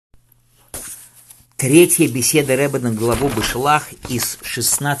Третья беседа Ребе на главу Бешалах из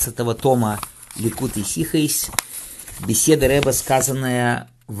 16-го тома Ликут Сиха. Беседа Ребе, сказанная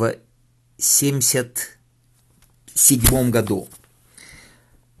в 77 году.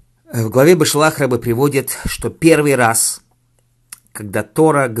 В главе Бешалах Ребе приводит, что первый раз, когда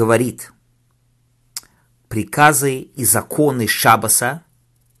Тора говорит приказы и законы Шаббата,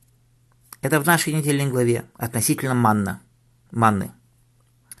 это в нашей недельной главе относительно Манны.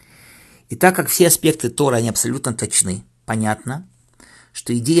 И так как все аспекты Торы, они абсолютно точны, понятно,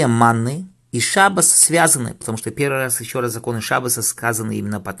 что идея Манны и Шаббата связаны, потому что первый раз, еще раз, законы Шаббата сказаны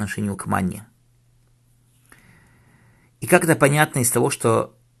именно по отношению к Манне. И как это понятно из того,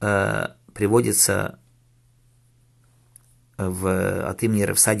 что приводится от имени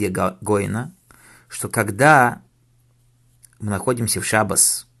Равсадия Гоина, что когда мы находимся в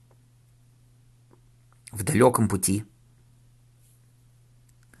Шаббат в далеком пути,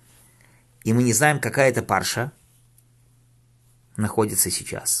 и мы не знаем, какая это парша находится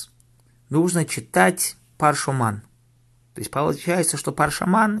сейчас, нужно читать паршу Ман. То есть получается, что парша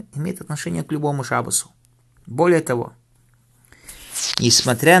Ман имеет отношение к любому шаббасу. Более того,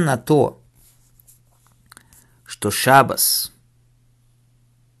 несмотря на то, что шаббас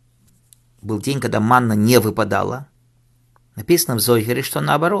был день, когда манна не выпадала, написано в Зофире, что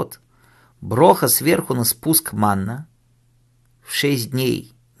наоборот, броха сверху на спуск манна в 6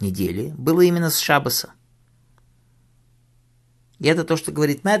 дней недели было именно с шаббаса. И это то, что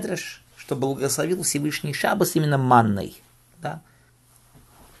говорит Медраш, что благословил Всевышний шаббас именно манной. Да?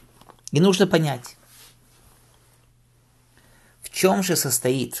 И нужно понять, в чем же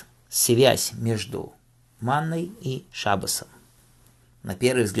состоит связь между манной и шаббасом. На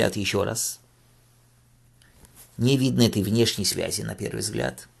первый взгляд, еще раз, не видно этой внешней связи, на первый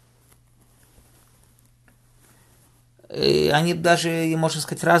взгляд. И они даже, можно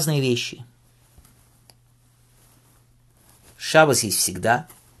сказать, разные вещи. Шаббат есть всегда,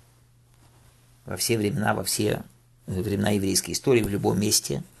 во все времена еврейской истории, в любом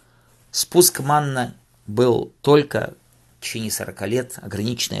месте. Спуск манна был только в течение 40 лет,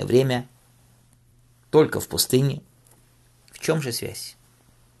 ограниченное время, только в пустыне. В чем же связь?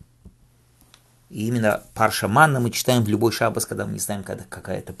 И именно парша манна мы читаем в любой шаббат, когда мы не знаем,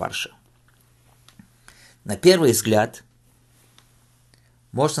 какая это парша. На первый взгляд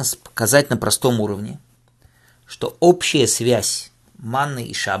можно показать на простом уровне, что общая связь манны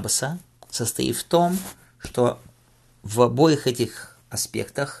и шаббата состоит в том, что в обоих этих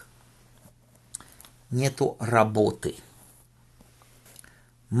аспектах нету работы.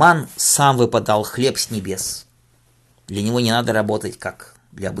 Ман сам выпадал, хлеб с небес. Для него не надо работать, как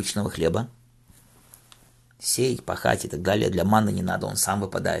для обычного хлеба. Сеять, пахать и так далее. Для манны не надо, он сам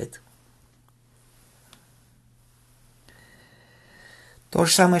выпадает. То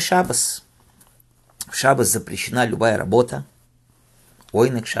же самое шаббат. В шаббат запрещена любая работа.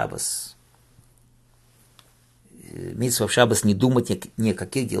 Ойнек шаббат. Мицва в шаббат не думать ни о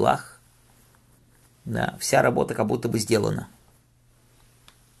каких делах. Да, вся работа как будто бы сделана.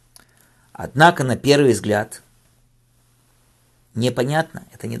 Однако, на первый взгляд, непонятно,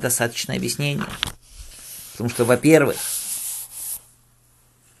 это недостаточное объяснение. Потому что, во-первых,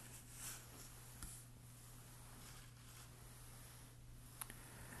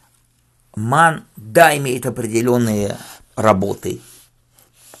 ман, да, имеет определенные работы.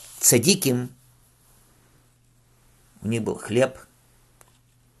 Цадиким, у них был хлеб.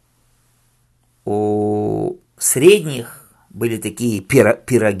 У средних были такие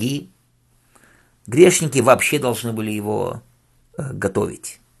пироги. Грешники вообще должны были его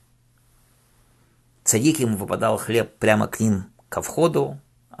готовить. Цадиким выпадал хлеб прямо к ним ко входу,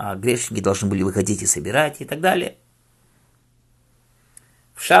 а грешники должны были выходить и собирать и так далее.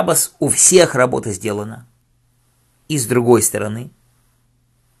 В шаббат у всех работа сделана. И с другой стороны,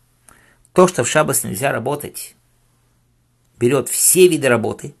 то, что в шаббат нельзя работать, берет все виды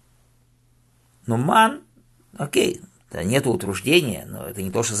работы. Но ман, окей, да, нет утруждения, но это не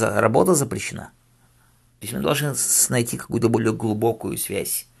то, что работа запрещена. То есть мы должны найти какую-то более глубокую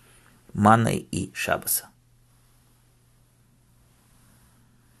связь манны и шаббата.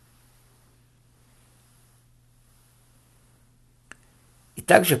 И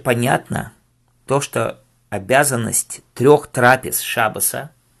также понятно то, что обязанность 3 трапез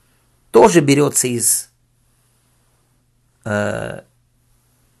шаббата тоже берется из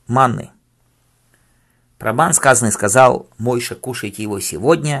манны. Про ман сказано и сказал: Мойша, кушайте его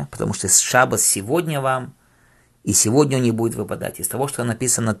сегодня, потому что шаббат сегодня вам, и сегодня он не будет выпадать. Из того, что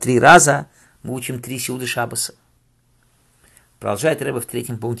написано 3 раза, мы учим 3 сюды шаббата. Продолжает Ребе в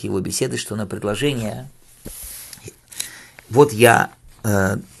 3 пункте его беседы, что на предложение: вот я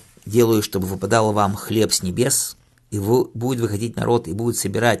делаю, чтобы выпадал вам хлеб с небес, и будет выходить народ и будет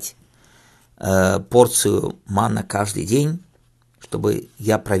собирать порцию манна каждый день, чтобы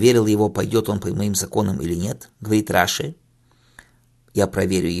я проверил его, пойдет он по моим законам или нет. Говорит Раши, я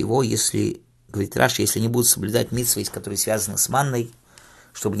проверю его, говорит Раши, если не будут соблюдать мицвы, которые связаны с манной,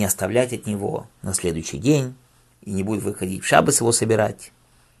 чтобы не оставлять от него на следующий день, и не будет выходить в шаббат его собирать,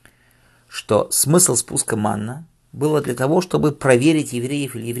 что смысл спуска манна было для того, чтобы проверить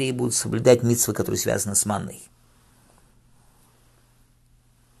евреев, или евреи будут соблюдать мицвы, которые связаны с манной.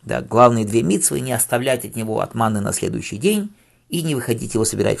 Да, главные две мицвы — не оставлять от него от манны на следующий день и не выходить его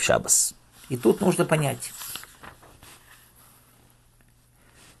собирать в шаббат. И тут нужно понять,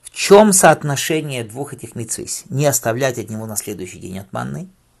 в чем соотношение двух этих мицвы: не оставлять от него на следующий день от манны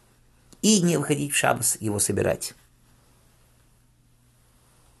и не выходить в шаббат его собирать.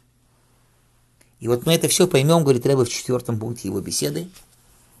 И вот мы это все поймем, говорит Ребе, в 4 пункте его беседы,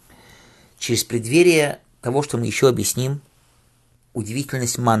 через преддверие того, что мы еще объясним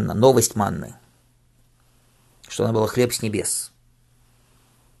удивительность манна, новость манны, что она была хлеб с небес.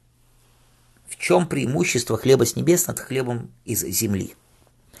 В чем преимущество хлеба с небес над хлебом из земли?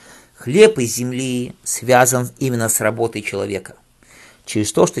 Хлеб из земли связан именно с работой человека.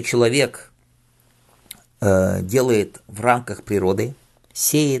 Через то, что человек делает в рамках природы,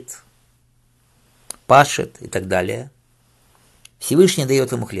 сеет, пашет и так далее, Всевышний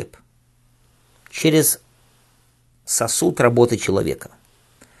дает ему хлеб через сосуд работы человека.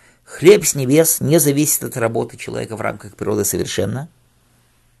 Хлеб с небес не зависит от работы человека в рамках природы совершенно.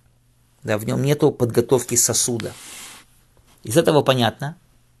 Да, в нем нету подготовки сосуда. Из этого понятно,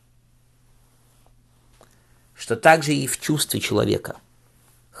 что также и в чувстве человека.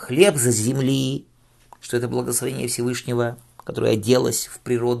 Хлеб за земли, что это благословение Всевышнего, которое оделось в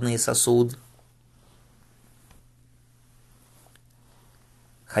природный сосуд.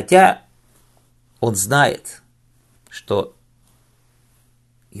 Хотя он знает, что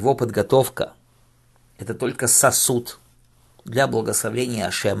его подготовка – это только сосуд для благословения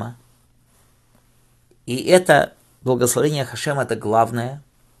Ашема. И это благословение Ашема – это главное.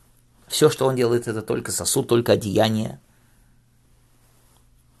 Все, что он делает, это только сосуд, только одеяние.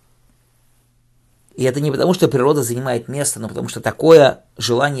 И это не потому, что природа занимает место, но потому что такое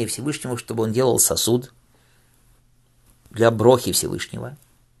желание Всевышнего, чтобы он делал сосуд для брохи Всевышнего.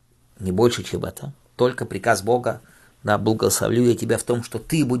 Не больше, чем это. Только приказ Бога, да, благословлю я тебя в том, что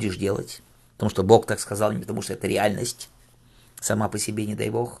ты будешь делать. Потому что Бог так сказал, не потому что это реальность. Сама по себе, не дай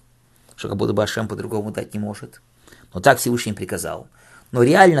Бог. Что как будто бы Ашем по-другому дать не может. Но так Всевышний приказал. Но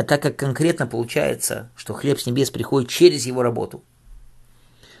реально, так как конкретно получается, что хлеб с небес приходит через его работу,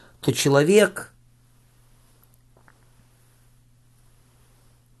 то человек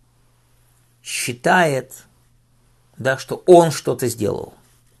считает, да, что он что-то сделал.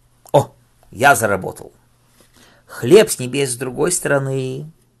 О, я заработал. Хлеб с небес с другой стороны,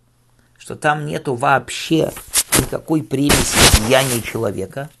 что там нету вообще никакой примеси деяния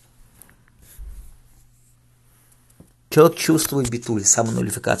человека. Человек чувствует битуль,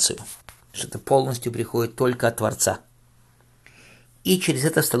 самонулификацию, что это полностью приходит только от Творца. И через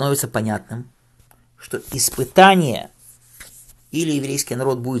это становится понятным, что испытание или еврейский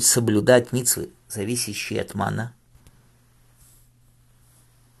народ будет соблюдать мицвы, зависящие от манна,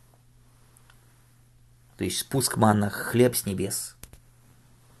 то есть спуск манна, хлеб с небес,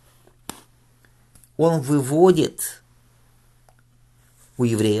 он выводит у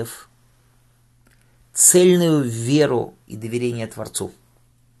евреев цельную веру и доверие Творцу,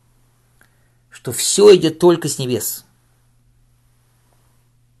 что все идет только с небес,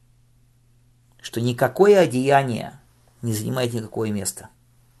 что никакое одеяние не занимает никакое место.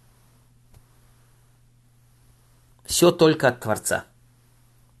 Все только от Творца.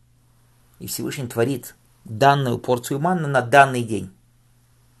 И Всевышний творит данную порцию манны на данный день.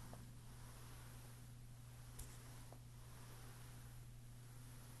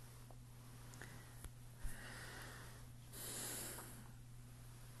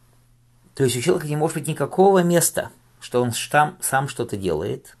 То есть у человека не может быть никакого места, что он сам что-то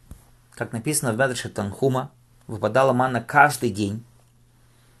делает. Как написано в Медреше Танхума, выпадала манна каждый день.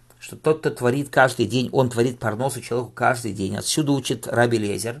 Что тот, кто творит каждый день, он творит парносу человеку каждый день. Отсюда учит Rabbi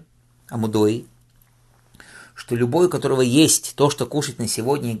Лезер Амудой, что любой, у которого есть то, что кушать на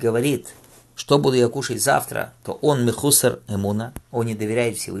сегодня, и говорит, что буду я кушать завтра, то он мехусар эмуна, он не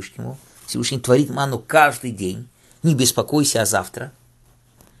доверяет Всевышнему. Всевышний творит манну каждый день. Не беспокойся о завтра.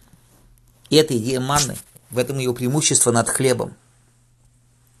 И эта идея манны, в этом ее преимущество над хлебом.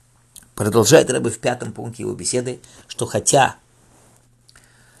 Продолжает Ребе в 5 пункте его беседы, что хотя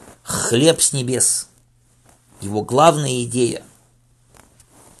хлеб с небес, его главная идея,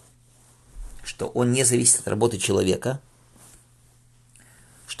 что он не зависит от работы человека,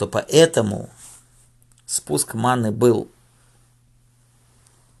 что поэтому спуск манны был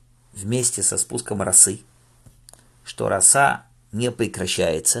вместе со спуском росы, что роса не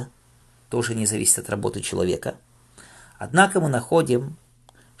прекращается, тоже не зависит от работы человека. Однако мы находим,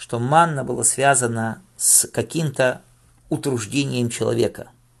 что манна была связана с каким-то утруждением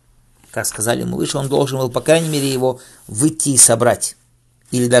человека. Как сказали мы выше, он должен был, по крайней мере, его выйти и собрать,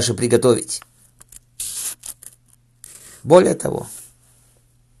 или даже приготовить. Более того,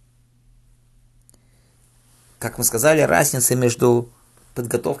 как мы сказали, разница между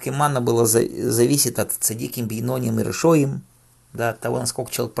подготовкой манна была зависит от цадиким, бейноним и решоим, да, от того,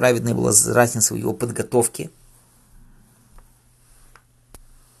 насколько человек праведный, была разница в его подготовке.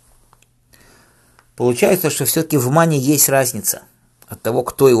 Получается, что все-таки в мане есть разница от того,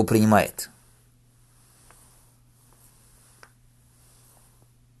 кто его принимает.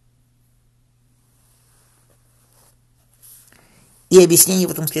 И объяснение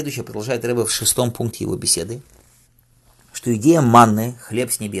в этом следующее, продолжает Ребе в 6 пункте его беседы, что идея манны,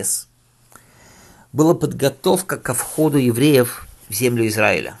 хлеб с небес, была подготовка ко входу евреев в землю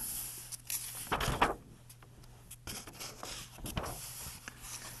Израиля.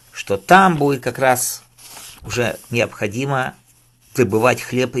 Что там будет как раз уже необходимо прибывать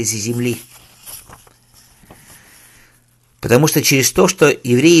хлеб из земли. Потому что через то, что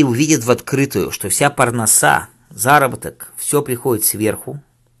евреи увидят в открытую, что вся парноса, заработок, все приходит сверху,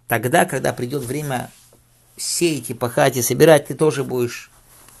 тогда, когда придет время сеять и пахать и собирать, ты тоже будешь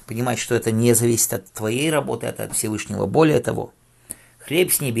понимать, что это не зависит от твоей работы, это от Всевышнего. Более того,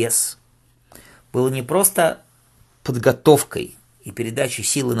 хлеб с небес был не просто подготовкой и передачей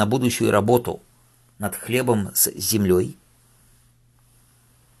силы на будущую работу над хлебом с землей,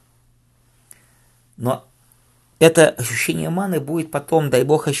 но это ощущение маны будет потом, дай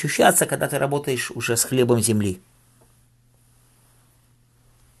Бог, ощущаться, когда ты работаешь уже с хлебом земли.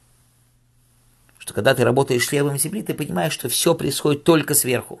 Что когда ты работаешь с хлебом земли, ты понимаешь, что все происходит только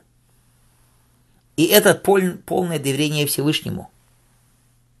сверху. И это полное доверие Всевышнему.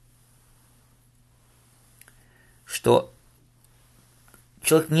 Что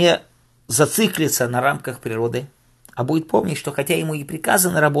человек не зациклится на рамках природы, а будет помнить, что хотя ему и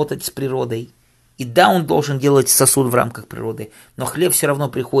приказано работать с природой, и да, он должен делать сосуд в рамках природы, но хлеб все равно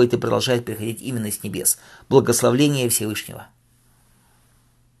приходит и продолжает приходить именно с небес. Благословление Всевышнего.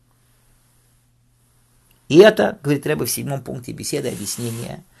 И это, говорит Ребе в 7 пункте беседы,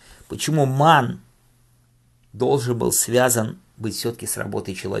 объяснение, почему ман должен был связан быть все-таки с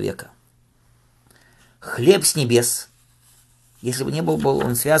работой человека. Хлеб с небес, если бы не был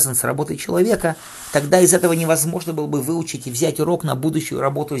он связан с работой человека, тогда из этого невозможно было бы выучить и взять урок на будущую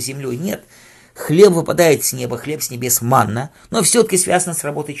работу с землей. Нет, хлеб выпадает с неба, хлеб с небес, манна, но все-таки связано с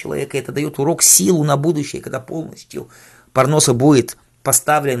работой человека. Это дает урок, силу на будущее, когда полностью парноса будет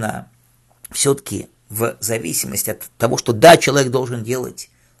поставлена все-таки в зависимости от того, что да, человек должен делать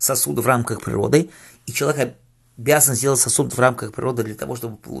сосуд в рамках природы, и человек обязан сделать сосуд в рамках природы для того,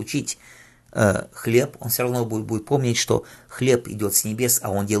 чтобы получить хлеб, он все равно будет помнить, что хлеб идет с небес, а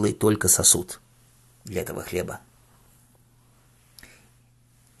он делает только сосуд для этого хлеба.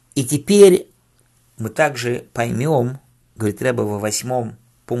 И теперь мы также поймем, говорит Ребе во 8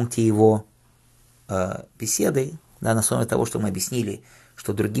 пункте его беседы, да, на основе того, что мы объяснили,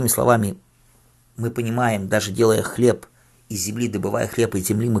 что другими словами мы понимаем, даже делая хлеб из земли, добывая хлеб из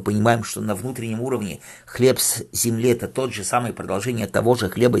земли, мы понимаем, что на внутреннем уровне хлеб с земли – это тот же самый продолжение того же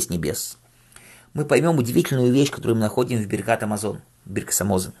хлеба с небес. Мы поймем удивительную вещь, которую мы находим в Беркат Амазон, Биркас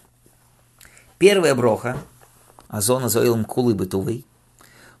Амозон. Первая броха, Азон Азоилом Кулы Бытувой,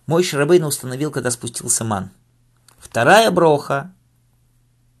 Моше Рабейну установил, когда спустился ман. Вторая броха,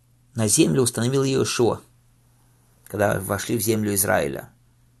 на землю установил Йошуа, когда вошли в землю Израиля.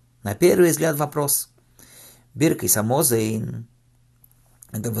 На первый взгляд вопрос. Биркас Амозон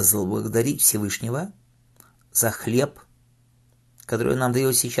 – это возблагодарить Всевышнего за хлеб, который он нам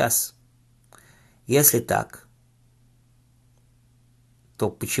дает сейчас. Если так, то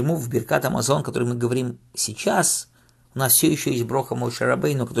почему в Беркат Амазон, о котором мы говорим сейчас, у нас все еще есть броха Моше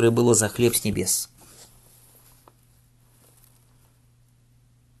Рабейну, которая была за хлеб с небес?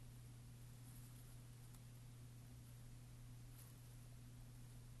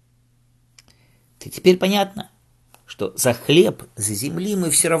 И теперь понятно, что за хлеб, за земли мы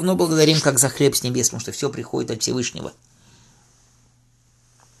все равно благодарим, как за хлеб с небес, потому что все приходит от Всевышнего.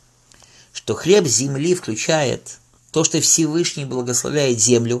 Что хлеб земли включает то, что Всевышний благословляет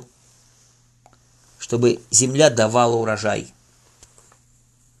землю, чтобы земля давала урожай.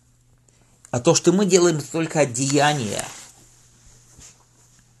 А то, что мы делаем, это только от деяния.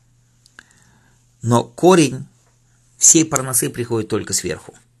 Но корень всей парносы приходит только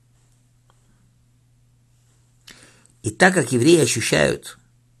сверху. И так как евреи ощущают,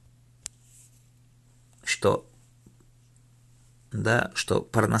 что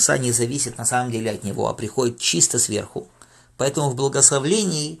парноса не зависит на самом деле от него, а приходит чисто сверху, поэтому в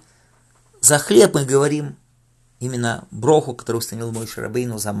благословлении за хлеб мы говорим именно броху, которую установил Моше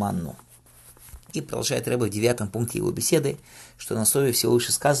Рабейну за манну. И продолжает Ребе в 9 пункте его беседы, что на основе всего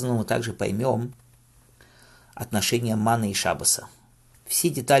вышесказанного мы также поймем отношения манны и шаббаса. Все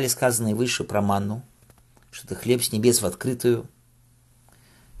детали, сказанные выше про манну, что это хлеб с небес в открытую,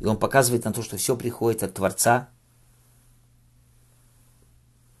 и он показывает на то, что все приходит от Творца,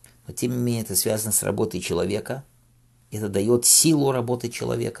 но тем не менее это связано с работой человека, это дает силу работы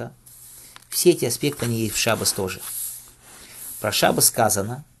человека. Все эти аспекты, они есть в шаббас тоже. Про шаббас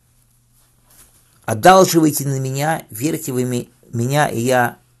сказано: «Одалживайте на меня, верьте вы меня, и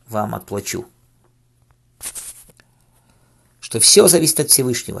я вам отплачу». Что все зависит от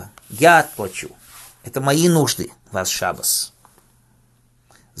Всевышнего. Я отплачу. Это мои нужды, вас шаббас.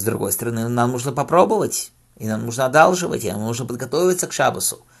 С другой стороны, нам нужно попробовать, и нам нужно одалживать, и нам нужно подготовиться к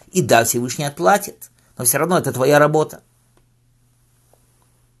шаббасу. И да, Всевышний отплатит, но все равно это твоя работа.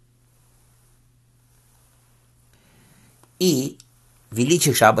 И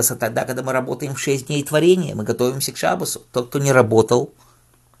величие шаббаса тогда, когда мы работаем в 6 дней творения, мы готовимся к шаббасу. Тот, кто не работал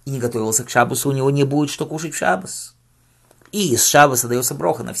и не готовился к шаббасу, у него не будет что кушать в шаббас. И из шаббаса дается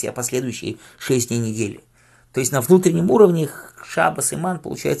броха на все последующие 6 дней недели. То есть на внутреннем уровне шаббас и ман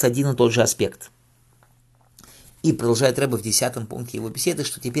получается один и тот же аспект. И продолжает Ребе в 10 пункте его беседы,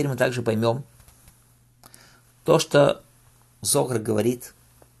 что теперь мы также поймем то, что Зогар говорит,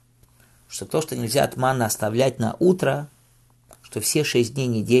 что то, что нельзя от манны оставлять на утро, что все 6 дней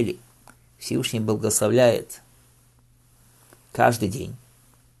недели Всевышний благословляет каждый день.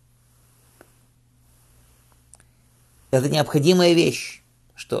 Это необходимая вещь,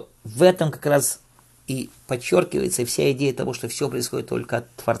 что в этом как раз и подчеркивается вся идея того, что все происходит только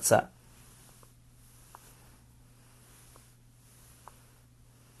от Творца.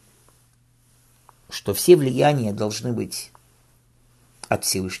 Что все влияния должны быть от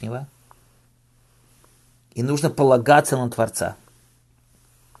Всевышнего, и нужно полагаться на Творца.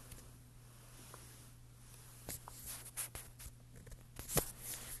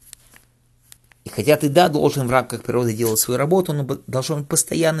 И хотя ты, да, должен в рамках природы делать свою работу, но должно быть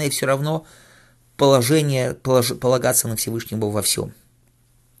постоянное все равно полагаться на Всевышнего во всем.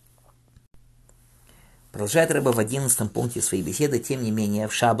 Продолжает Ребе в 11 пункте своей беседы, тем не менее,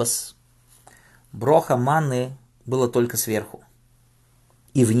 в шаббас броха манны было только сверху.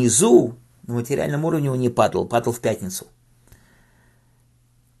 И внизу, на материальном уровне, он не падал в пятницу.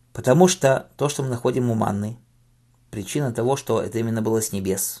 Потому что то, что мы находим у манны, причина того, что это именно было с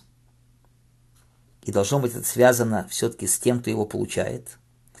небес. И должно быть это связано все-таки с тем, кто его получает.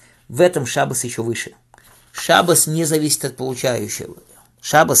 В этом шаббас еще выше. Шаббас не зависит от получающего.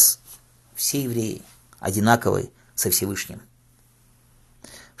 Шаббас все евреи одинаковые со Всевышним.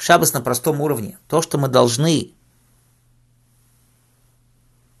 Шаббас на простом уровне. То, что мы должны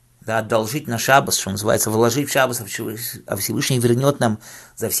одолжить на шаббас, что называется, вложить в шаббас, а Всевышний вернет нам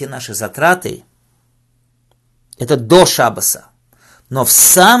за все наши затраты, это до шаббаса. Но в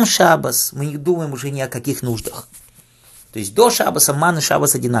сам шаббас мы не думаем уже ни о каких нуждах. То есть до шаббаса ман и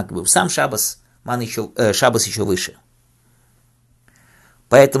шаббас одинаковые. В сам шаббас шаббас еще выше.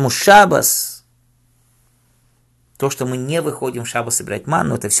 Поэтому шаббас, то, что мы не выходим в шаббас собирать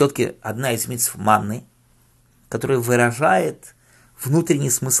манну, это все-таки одна из мицв манны, которая выражает внутренний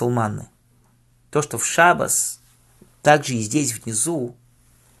смысл манны. То, что в шаббас, также и здесь внизу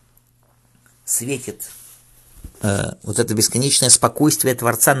светит вот это бесконечное спокойствие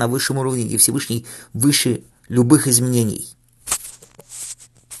Творца на высшем уровне, где Всевышний выше любых изменений.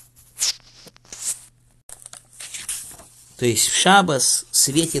 То есть в шаббас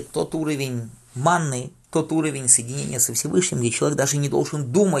светит тот уровень манны, тот уровень соединения со Всевышним, где человек даже не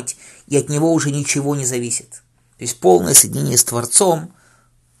должен думать, и от него уже ничего не зависит. То есть полное соединение с Творцом,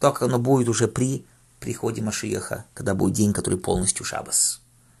 так оно будет уже при приходе Машиаха, когда будет день, который полностью шаббас.